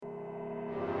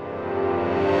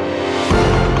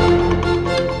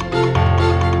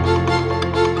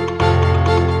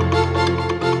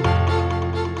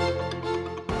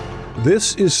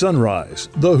This is Sunrise,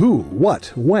 the who,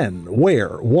 what, when,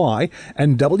 where, why,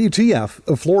 and WTF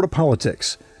of Florida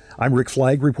politics. I'm Rick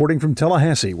Flagg reporting from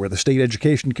Tallahassee, where the state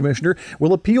education commissioner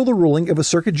will appeal the ruling of a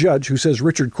circuit judge who says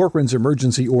Richard Corcoran's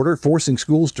emergency order forcing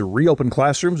schools to reopen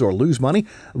classrooms or lose money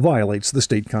violates the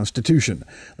state constitution.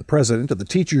 The president of the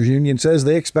teachers union says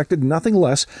they expected nothing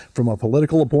less from a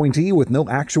political appointee with no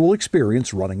actual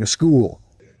experience running a school.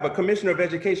 A commissioner of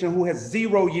education who has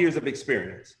 0 years of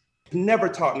experience. He's never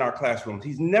taught in our classrooms.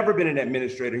 He's never been an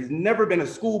administrator. He's never been a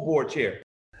school board chair.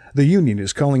 The union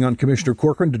is calling on Commissioner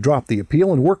Corcoran to drop the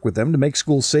appeal and work with them to make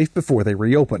schools safe before they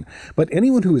reopen. But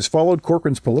anyone who has followed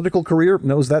Corcoran's political career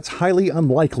knows that's highly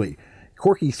unlikely.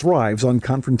 Corky thrives on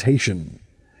confrontation.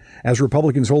 As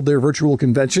Republicans hold their virtual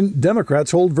convention,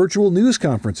 Democrats hold virtual news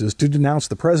conferences to denounce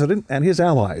the president and his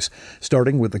allies,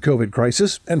 starting with the COVID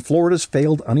crisis and Florida's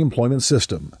failed unemployment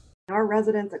system. Our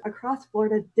residents across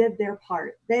Florida did their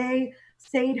part. They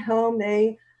stayed home,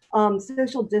 they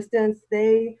social distanced,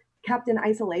 they kept in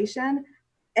isolation,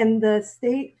 and the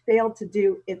state failed to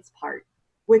do its part,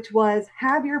 which was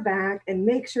have your back and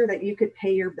make sure that you could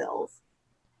pay your bills.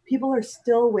 People are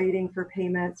still waiting for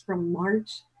payments from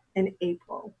March and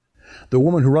April. The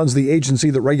woman who runs the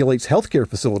agency that regulates healthcare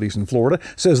facilities in Florida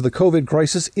says the COVID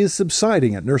crisis is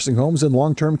subsiding at nursing homes and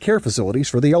long-term care facilities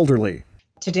for the elderly.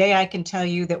 Today, I can tell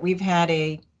you that we've had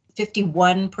a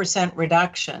 51%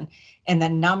 reduction in the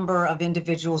number of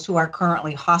individuals who are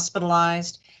currently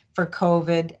hospitalized for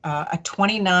COVID, a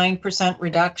 29%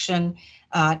 reduction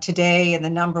today in the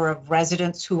number of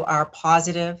residents who are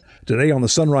positive. Today on the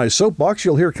Sunrise Soapbox,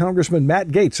 you'll hear Congressman Matt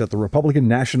Gaetz at the Republican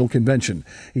National Convention.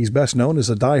 He's best known as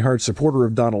a diehard supporter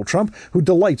of Donald Trump, who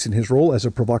delights in his role as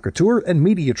a provocateur and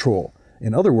media troll.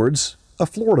 In other words, a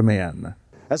Florida man.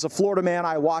 As a Florida man,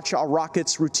 I watch our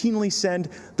rockets routinely send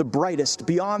the brightest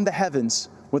beyond the heavens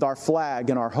with our flag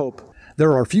and our hope.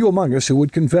 There are few among us who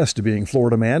would confess to being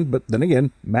Florida man, but then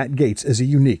again, Matt Gaetz is a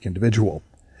unique individual.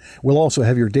 We'll also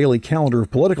have your daily calendar of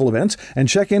political events and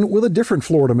check in with a different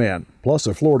Florida man, plus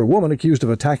a Florida woman accused of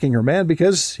attacking her man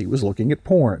because he was looking at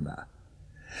porn.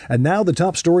 And now the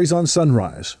top stories on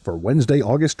Sunrise for Wednesday,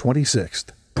 August 26th.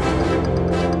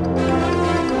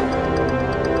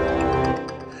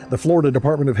 The Florida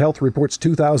Department of Health reports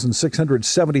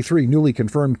 2,673 newly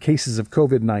confirmed cases of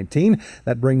COVID-19.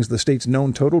 That brings the state's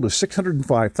known total to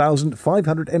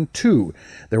 605,502.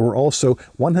 There were also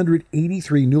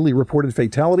 183 newly reported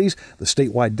fatalities. The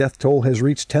statewide death toll has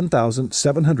reached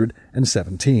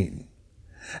 10,717.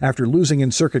 After losing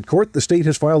in circuit court, the state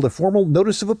has filed a formal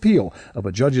notice of appeal of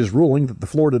a judge's ruling that the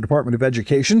Florida Department of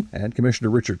Education and Commissioner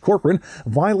Richard Corcoran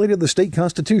violated the state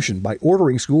constitution by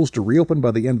ordering schools to reopen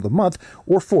by the end of the month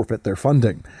or forfeit their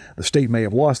funding. The state may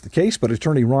have lost the case, but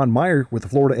attorney Ron Meyer with the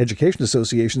Florida Education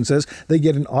Association says they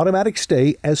get an automatic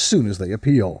stay as soon as they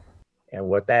appeal. And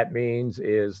what that means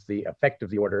is the effect of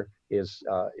the order is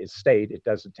stayed. It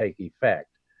doesn't take effect.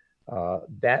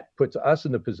 That puts us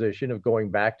in the position of going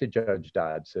back to Judge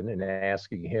Dodson and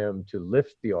asking him to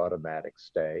lift the automatic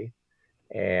stay.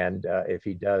 And if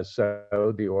he does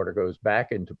so, the order goes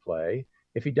back into play.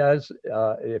 If he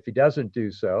doesn't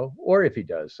do so, or if he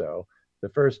does so, the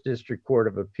First District Court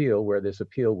of Appeal, where this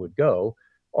appeal would go,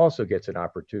 also gets an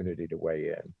opportunity to weigh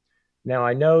in. Now,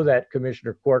 I know that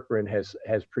Commissioner Corcoran has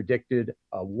predicted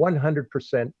a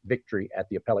 100% victory at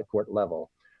the appellate court level.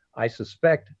 I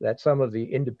suspect that some of the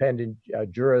independent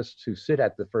jurists who sit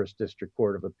at the First District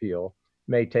Court of Appeal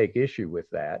may take issue with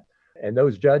that. And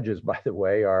those judges, by the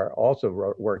way, are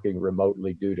also working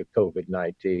remotely due to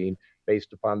COVID-19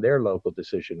 based upon their local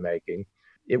decision making.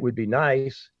 It would be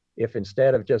nice if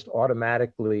instead of just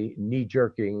automatically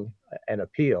knee-jerking an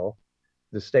appeal,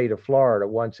 the state of Florida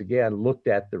once again looked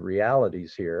at the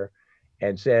realities here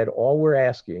and said, all we're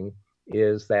asking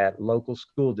is that local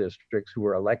school districts who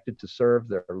are elected to serve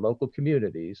their local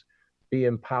communities be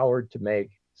empowered to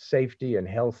make safety and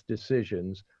health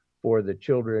decisions for the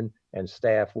children and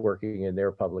staff working in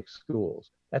their public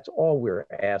schools. That's all we're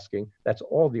asking. That's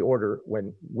all the order,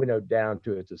 when winnowed down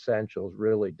to its essentials,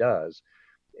 really does.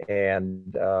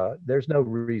 And there's no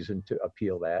reason to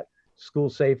appeal that. School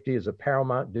safety is a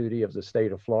paramount duty of the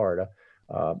state of Florida.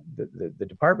 The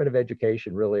Department of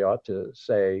Education really ought to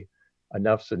say,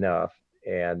 enough's enough,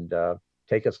 and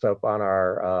take us up on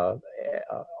our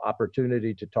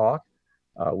opportunity to talk.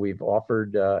 We've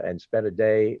offered and spent a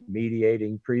day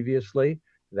mediating previously.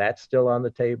 That's still on the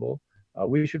table.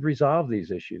 We should resolve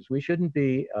these issues. We shouldn't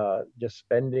be just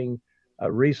spending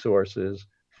resources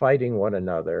fighting one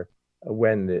another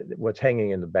when what's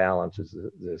hanging in the balance is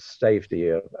the safety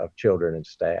of children and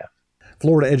staff.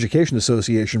 Florida Education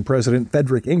Association President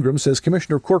Frederick Ingram says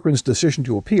Commissioner Corcoran's decision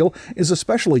to appeal is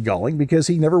especially galling because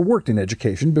he never worked in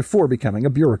education before becoming a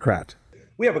bureaucrat.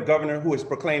 We have a governor who has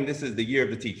proclaimed this is the year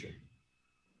of the teacher.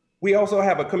 We also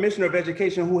have a commissioner of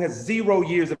education who has 0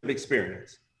 years of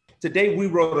experience. Today, we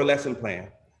wrote a lesson plan,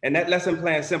 and that lesson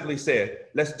plan simply said,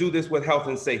 let's do this with health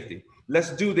and safety.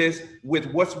 Let's do this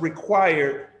with what's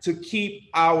required to keep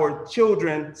our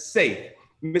children safe.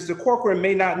 Mr. Corcoran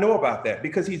may not know about that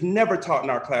because he's never taught in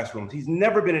our classrooms. He's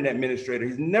never been an administrator.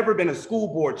 He's never been a school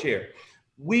board chair.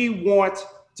 We want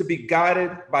to be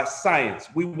guided by science.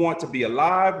 We want to be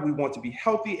alive. We want to be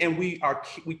healthy, and we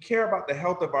care about the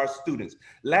health of our students.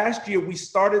 Last year, we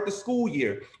started the school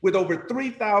year with over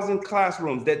 3,000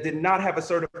 classrooms that did not have a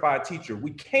certified teacher.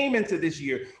 We came into this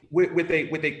year with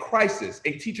a crisis,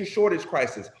 a teacher shortage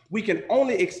crisis. We can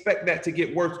only expect that to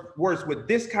get worse with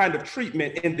this kind of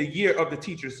treatment in the year of the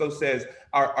teacher, so says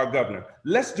our governor.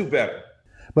 Let's do better.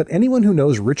 But anyone who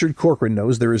knows Richard Corcoran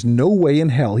knows there is no way in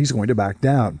hell he's going to back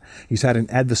down. He's had an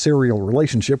adversarial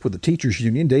relationship with the teachers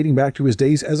union dating back to his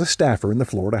days as a staffer in the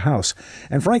Florida House.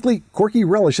 And frankly, Corky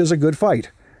relishes a good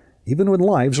fight, even when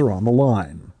lives are on the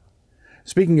line.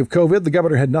 Speaking of COVID, the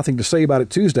governor had nothing to say about it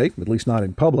Tuesday, at least not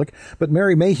in public, but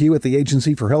Mary Mayhew at the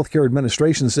Agency for Healthcare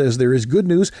Administration says there is good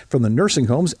news from the nursing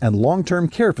homes and long-term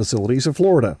care facilities of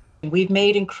Florida. We've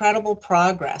made incredible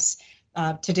progress.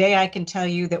 Today, I can tell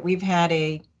you that we've had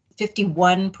a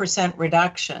 51%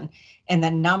 reduction in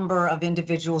the number of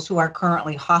individuals who are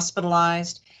currently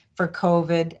hospitalized for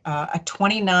COVID, a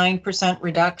 29%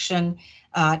 reduction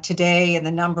today in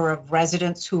the number of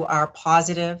residents who are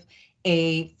positive,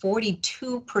 a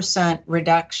 42%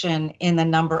 reduction in the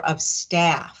number of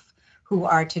staff who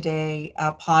are today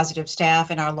positive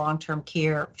staff in our long-term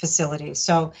care facilities.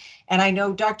 So, and I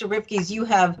know, Dr. Ripkes, you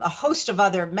have a host of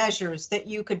other measures that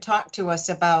you could talk to us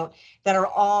about that are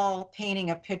all painting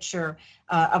a picture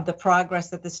of the progress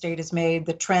that the state has made,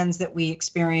 the trends that we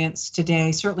experience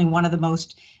today. Certainly one of the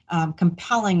most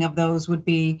compelling of those would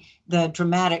be the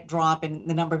dramatic drop in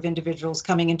the number of individuals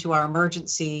coming into our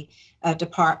emergency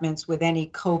departments with any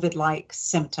COVID-like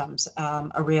symptoms,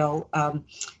 a real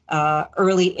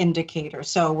early indicator.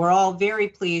 So we're all very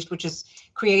pleased, which has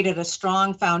created a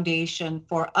strong foundation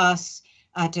for us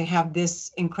to have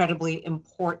this incredibly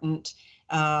important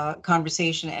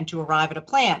conversation and to arrive at a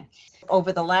plan.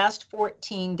 Over the last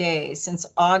 14 days, since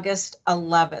August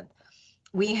 11th,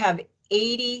 we have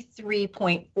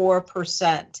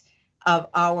 83.4% of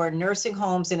our nursing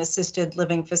homes and assisted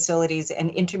living facilities and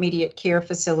intermediate care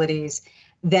facilities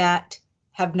that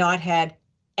have not had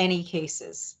any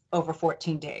cases over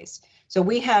 14 days. So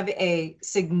we have a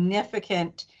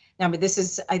significant number. This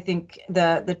is, I think,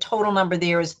 the total number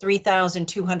there is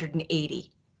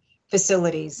 3,280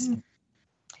 facilities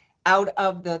out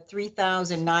of the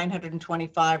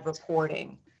 3,925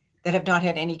 reporting that have not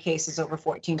had any cases over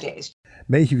 14 days.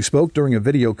 Mayhew spoke during a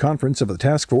video conference of the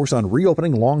task force on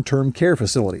reopening long-term care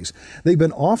facilities. They've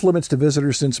been off limits to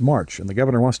visitors since March, and the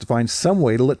governor wants to find some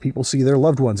way to let people see their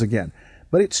loved ones again.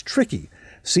 But it's tricky.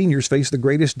 Seniors face the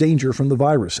greatest danger from the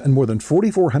virus, and more than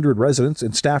 4,400 residents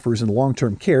and staffers in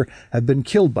long-term care have been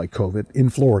killed by COVID in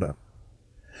Florida.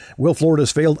 Will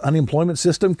Florida's failed unemployment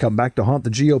system come back to haunt the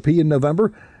GOP in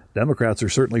November? Democrats are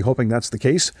certainly hoping that's the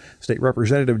case. State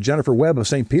Representative Jennifer Webb of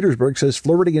St. Petersburg says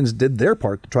Floridians did their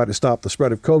part to try to stop the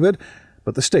spread of COVID,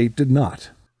 but the state did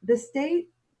not. The state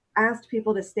asked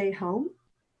people to stay home,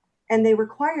 and they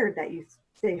required that you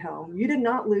stay home. You did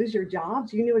not lose your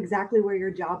jobs. You knew exactly where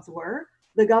your jobs were.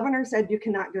 The governor said you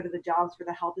cannot go to the jobs for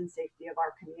the health and safety of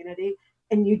our community,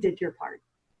 and you did your part.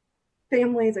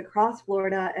 Families across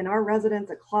Florida and our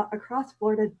residents across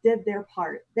Florida did their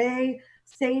part. They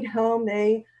stayed home.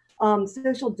 They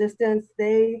social distance,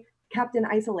 they kept in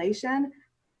isolation,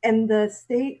 and the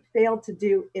state failed to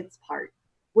do its part,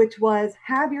 which was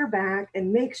have your back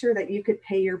and make sure that you could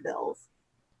pay your bills.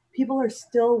 People are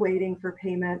still waiting for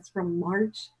payments from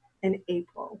March and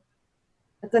April.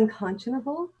 That's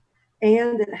unconscionable,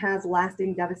 and it has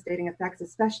lasting, devastating effects,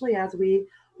 especially as we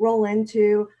roll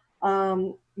into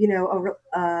a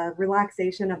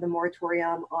relaxation of the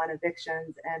moratorium on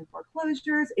evictions and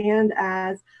foreclosures, and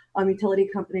as utility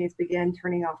companies begin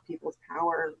turning off people's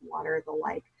power, water, the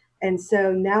like. And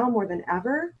so now more than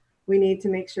ever, we need to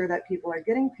make sure that people are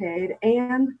getting paid,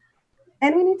 and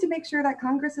we need to make sure that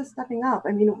Congress is stepping up.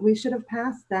 I mean, we should have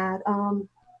passed that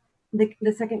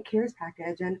the second CARES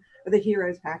package or the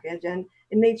HEROES package and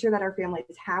made sure that our families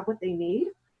have what they need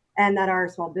and that our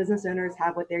small business owners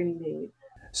have what they need.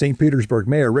 St. Petersburg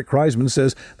Mayor Rick Kreisman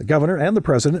says the governor and the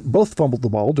president both fumbled the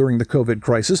ball during the COVID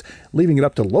crisis, leaving it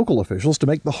up to local officials to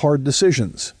make the hard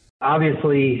decisions.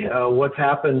 Obviously, what's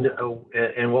happened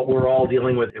and what we're all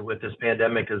dealing with this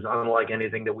pandemic is unlike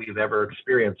anything that we've ever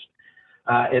experienced.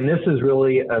 And this is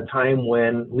really a time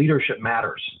when leadership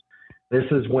matters. This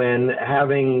is when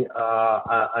having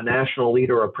a national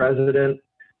leader, a president,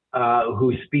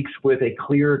 who speaks with a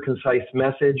clear, concise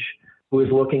message, who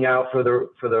is looking out for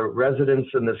the residents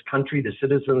in this country, the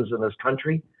citizens in this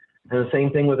country, and the same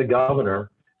thing with the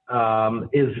governor,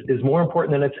 is more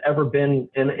important than it's ever been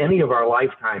in any of our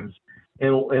lifetimes.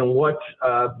 And what's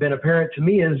been apparent to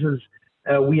me is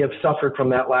we have suffered from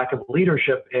that lack of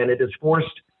leadership, and it has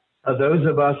forced those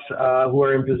of us who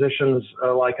are in positions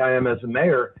like I am as a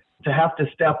mayor to have to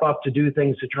step up to do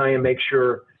things to try and make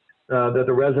sure that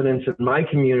the residents in my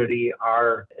community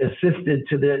are assisted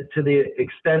to the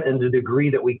extent and the degree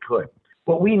that we could.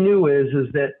 What we knew is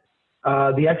that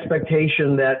the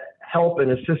expectation that help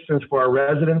and assistance for our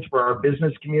residents, for our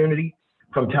business community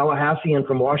from Tallahassee and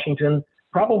from Washington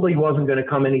probably wasn't going to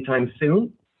come anytime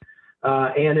soon.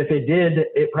 And if it did,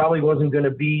 it probably wasn't going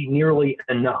to be nearly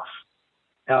enough.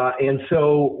 And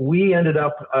so we ended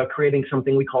up creating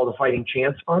something we call the Fighting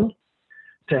Chance Fund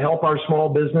to help our small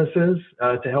businesses,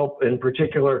 to help in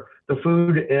particular the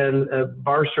food and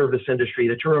bar service industry,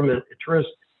 the tourist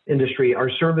industry, our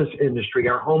service industry,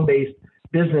 our home-based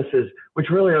businesses, which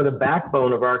really are the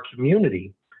backbone of our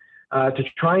community, to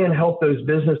try and help those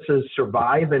businesses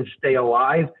survive and stay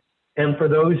alive. And for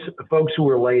those folks who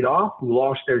were laid off, who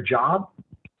lost their job,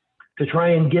 to try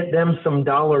and get them some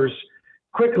dollars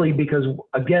quickly, because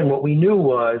again, what we knew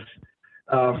was,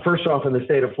 first off, in the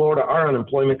state of Florida, our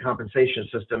unemployment compensation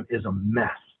system is a mess.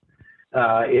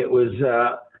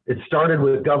 It started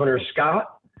with Governor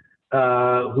Scott,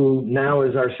 who now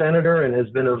is our senator and has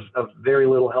been of very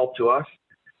little help to us.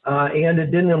 And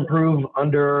it didn't improve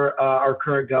under our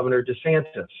current Governor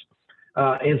DeSantis.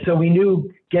 And so we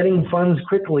knew getting funds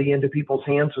quickly into people's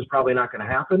hands was probably not going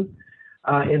to happen.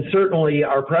 And certainly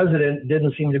our president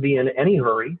didn't seem to be in any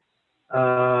hurry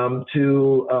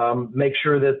to make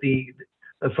sure that the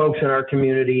folks in our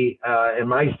community, in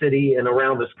my city and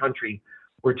around this country,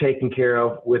 were taken care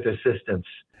of with assistance.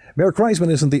 Mayor Kreisman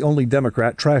isn't the only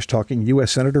Democrat trash-talking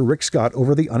U.S. Senator Rick Scott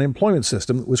over the unemployment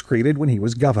system that was created when he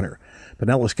was governor.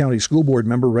 Pinellas County School Board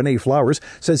member Renee Flowers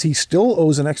says he still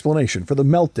owes an explanation for the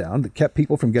meltdown that kept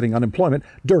people from getting unemployment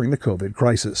during the COVID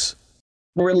crisis.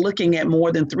 We're looking at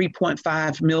more than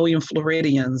 3.5 million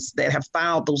Floridians that have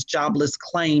filed those jobless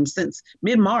claims since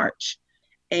mid-March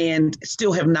and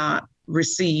still have not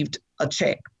received a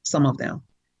check, some of them.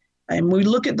 And we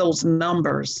look at those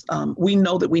numbers, we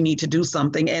know that we need to do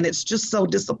something. And it's just so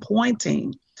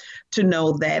disappointing to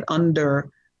know that under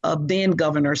then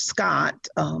Governor Scott,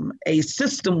 a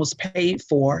system was paid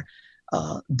for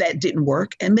that didn't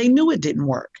work, and they knew it didn't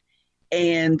work.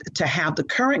 And to have the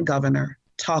current governor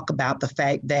talk about the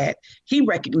fact that he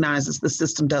recognizes the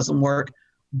system doesn't work,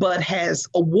 but has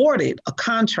awarded a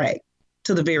contract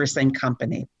to the very same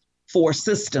company for a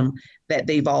system that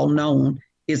they've all known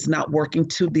is not working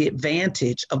to the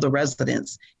advantage of the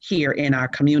residents here in our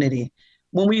community.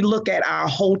 When we look at our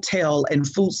hotel and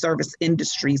food service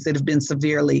industries that have been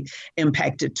severely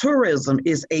impacted, tourism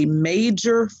is a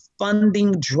major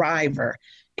funding driver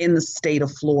in the state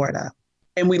of Florida.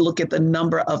 And we look at the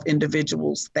number of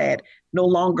individuals that no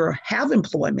longer have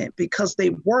employment because they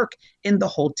work in the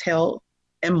hotel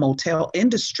and motel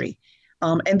industry.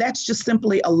 And that's just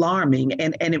simply alarming.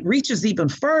 And it reaches even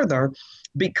further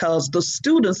because the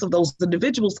students of those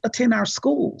individuals attend our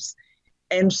schools.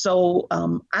 And so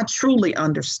I truly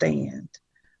understand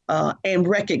and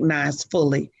recognize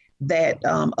fully that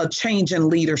a change in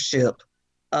leadership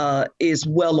is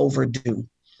well overdue.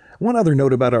 One other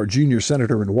note about our junior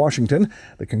senator in Washington,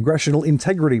 the Congressional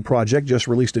Integrity Project just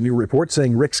released a new report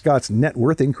saying Rick Scott's net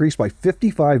worth increased by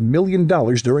 $55 million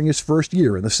during his first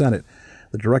year in the Senate.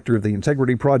 The director of the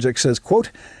Integrity Project says, quote,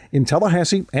 "In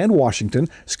Tallahassee and Washington,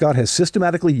 Scott has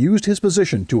systematically used his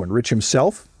position to enrich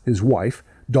himself, his wife,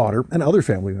 daughter, and other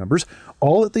family members,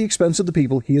 all at the expense of the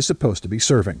people he is supposed to be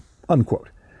serving," unquote.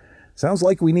 Sounds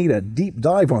like we need a deep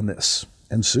dive on this,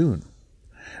 and soon.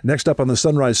 Next up on the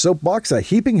Sunrise Soapbox, a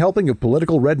heaping helping of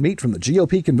political red meat from the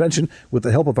GOP convention with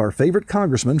the help of our favorite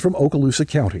congressman from Okaloosa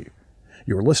County.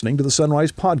 You're listening to the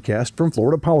Sunrise Podcast from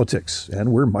Florida Politics,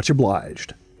 and we're much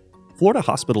obliged. Florida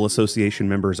Hospital Association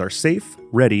members are safe,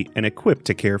 ready, and equipped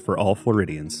to care for all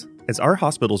Floridians. As our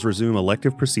hospitals resume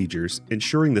elective procedures,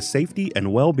 ensuring the safety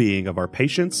and well-being of our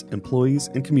patients, employees,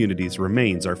 and communities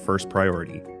remains our first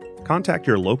priority. Contact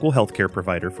your local healthcare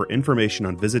provider for information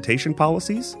on visitation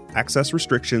policies, access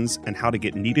restrictions, and how to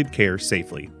get needed care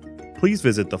safely. Please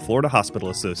visit the Florida Hospital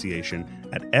Association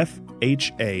at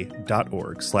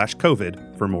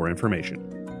fha.org/COVID for more information.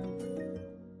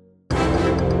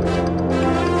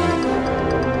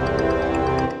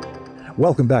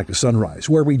 Welcome back to Sunrise,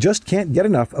 where we just can't get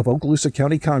enough of Okaloosa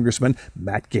County Congressman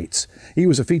Matt Gaetz. He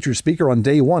was a featured speaker on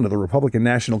day one of the Republican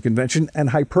National Convention, and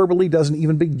hyperbole doesn't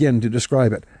even begin to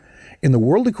describe it. In the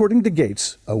world according to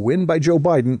Gaetz, a win by Joe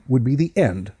Biden would be the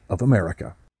end of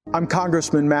America. I'm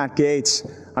Congressman Matt Gaetz.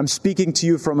 I'm speaking to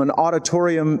you from an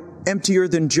auditorium emptier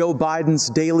than Joe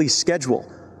Biden's daily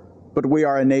schedule. But we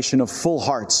are a nation of full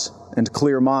hearts and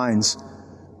clear minds.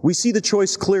 We see the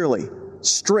choice clearly: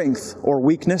 strength or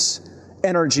weakness,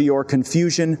 energy or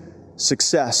confusion,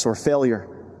 success or failure.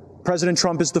 President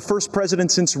Trump is the first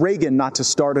president since Reagan not to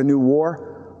start a new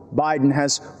war. Biden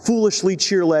has foolishly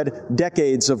cheerled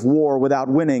decades of war without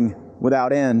winning,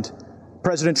 without end.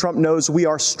 President Trump knows we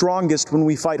are strongest when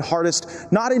we fight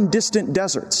hardest, not in distant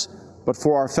deserts, but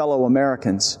for our fellow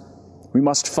Americans. We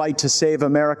must fight to save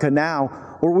America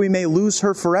now, or we may lose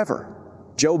her forever.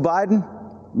 Joe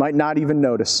Biden might not even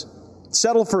notice.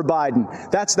 Settle for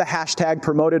Biden. That's the hashtag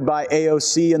promoted by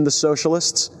AOC and the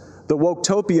socialists. The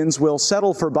Woketopians will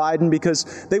settle for Biden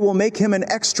because they will make him an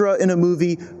extra in a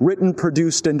movie written,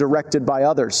 produced, and directed by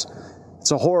others.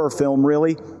 It's a horror film,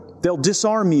 really. They'll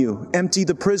disarm you, empty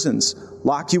the prisons,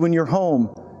 lock you in your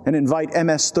home, and invite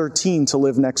MS-13 to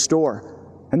live next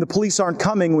door. And the police aren't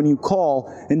coming when you call.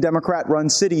 In Democrat-run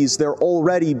cities, they're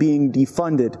already being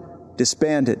defunded,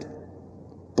 disbanded.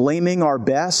 Blaming our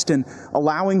best and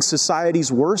allowing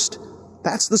society's worst,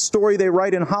 that's the story they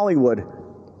write in Hollywood.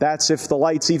 That's if the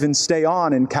lights even stay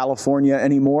on in California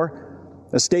anymore.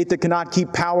 A state that cannot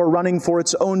keep power running for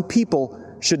its own people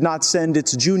should not send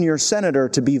its junior senator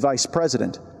to be vice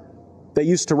president. They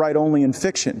used to write only in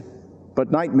fiction,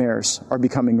 but nightmares are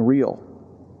becoming real.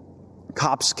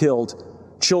 Cops killed,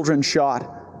 children shot.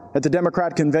 At the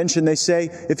Democrat convention, they say,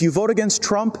 if you vote against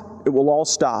Trump, it will all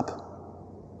stop.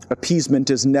 Appeasement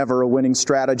is never a winning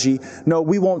strategy. No,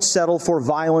 we won't settle for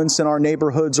violence in our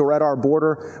neighborhoods or at our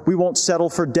border. We won't settle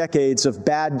for decades of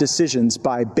bad decisions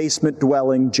by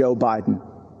basement-dwelling Joe Biden.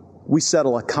 We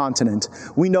settle a continent.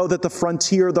 We know that the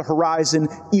frontier, the horizon,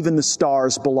 even the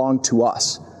stars belong to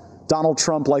us. Donald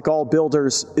Trump, like all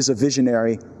builders, is a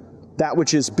visionary. That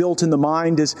which is built in the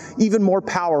mind is even more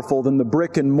powerful than the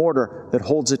brick and mortar that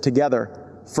holds it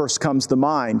together. First comes the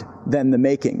mind, then the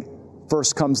making.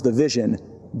 First comes the vision,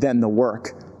 then the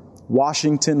work.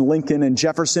 Washington, Lincoln, and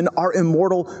Jefferson are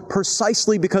immortal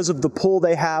precisely because of the pull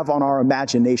they have on our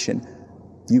imagination.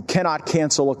 You cannot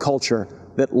cancel a culture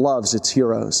that loves its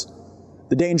heroes.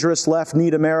 The dangerous left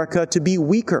need America to be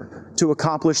weaker to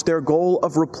accomplish their goal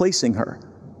of replacing her.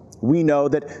 We know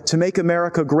that to make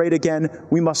America great again,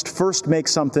 we must first make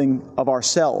something of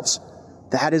ourselves.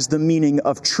 That is the meaning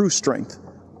of true strength.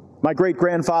 My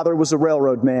great-grandfather was a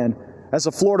railroad man. As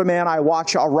a Florida man, I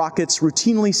watch our rockets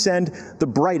routinely send the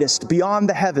brightest beyond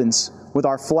the heavens with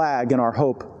our flag and our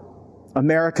hope.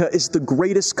 America is the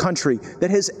greatest country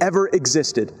that has ever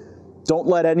existed. Don't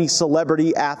let any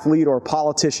celebrity, athlete, or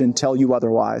politician tell you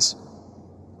otherwise.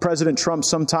 President Trump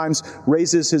sometimes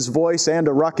raises his voice and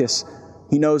a ruckus.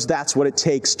 He knows that's what it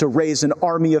takes to raise an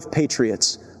army of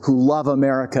patriots who love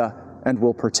America and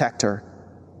will protect her.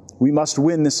 We must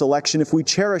win this election if we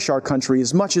cherish our country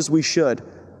as much as we should,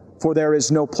 for there is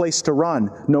no place to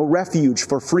run, no refuge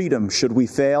for freedom should we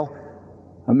fail.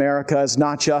 America is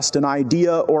not just an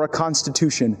idea or a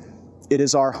constitution. It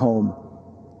is our home.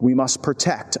 We must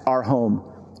protect our home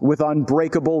with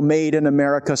unbreakable made in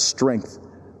America strength.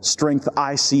 Strength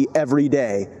I see every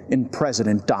day in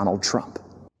President Donald Trump.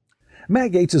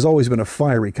 Matt Gaetz has always been a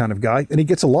fiery kind of guy, and he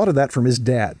gets a lot of that from his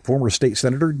dad, former state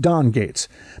senator Don Gaetz.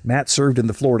 Matt served in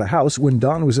the Florida House when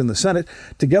Don was in the Senate.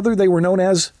 Together they were known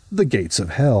as the Gates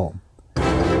of Hell.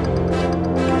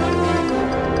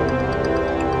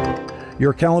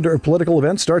 Your calendar of political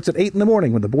events starts at 8 in the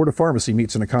morning when the Board of Pharmacy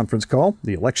meets in a conference call.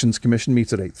 The Elections Commission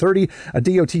meets at 8:30. A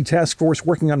DOT task force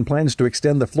working on plans to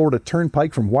extend the Florida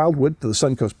Turnpike from Wildwood to the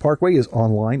Suncoast Parkway is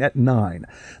online at 9.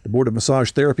 The Board of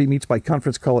Massage Therapy meets by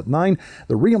conference call at 9.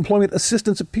 The Reemployment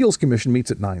Assistance Appeals Commission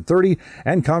meets at 9:30.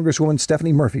 And Congresswoman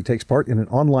Stephanie Murphy takes part in an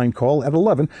online call at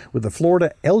 11 with the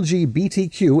Florida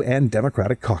LGBTQ and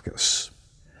Democratic Caucus.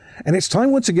 And it's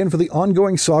time once again for the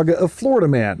ongoing saga of Florida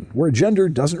Man, where gender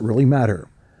doesn't really matter.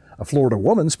 A Florida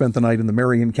woman spent the night in the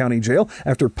Marion County Jail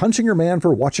after punching her man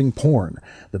for watching porn.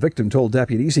 The victim told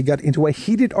deputies he got into a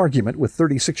heated argument with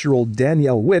 36-year-old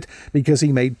Danielle Witt because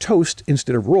he made toast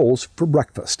instead of rolls for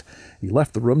breakfast. He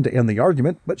left the room to end the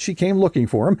argument, but she came looking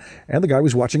for him, and the guy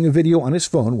was watching a video on his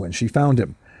phone when she found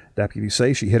him. Deputies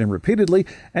say she hit him repeatedly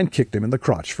and kicked him in the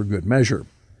crotch for good measure.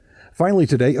 Finally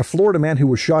today, a Florida man who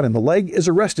was shot in the leg is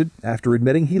arrested after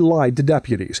admitting he lied to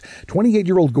deputies.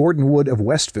 28-year-old Gordon Wood of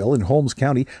Westville in Holmes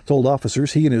County told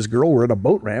officers he and his girl were at a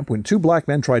boat ramp when two black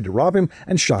men tried to rob him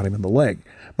and shot him in the leg.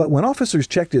 But when officers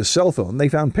checked his cell phone, they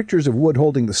found pictures of Wood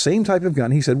holding the same type of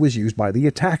gun he said was used by the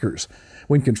attackers.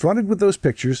 When confronted with those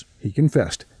pictures, he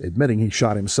confessed, admitting he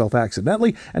shot himself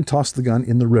accidentally and tossed the gun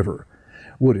in the river.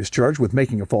 Wood is charged with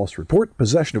making a false report,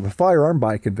 possession of a firearm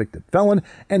by a convicted felon,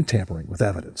 and tampering with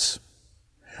evidence.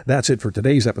 That's it for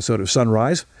today's episode of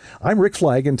Sunrise. I'm Rick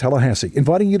Flagg in Tallahassee,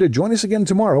 inviting you to join us again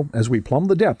tomorrow as we plumb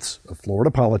the depths of Florida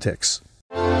politics.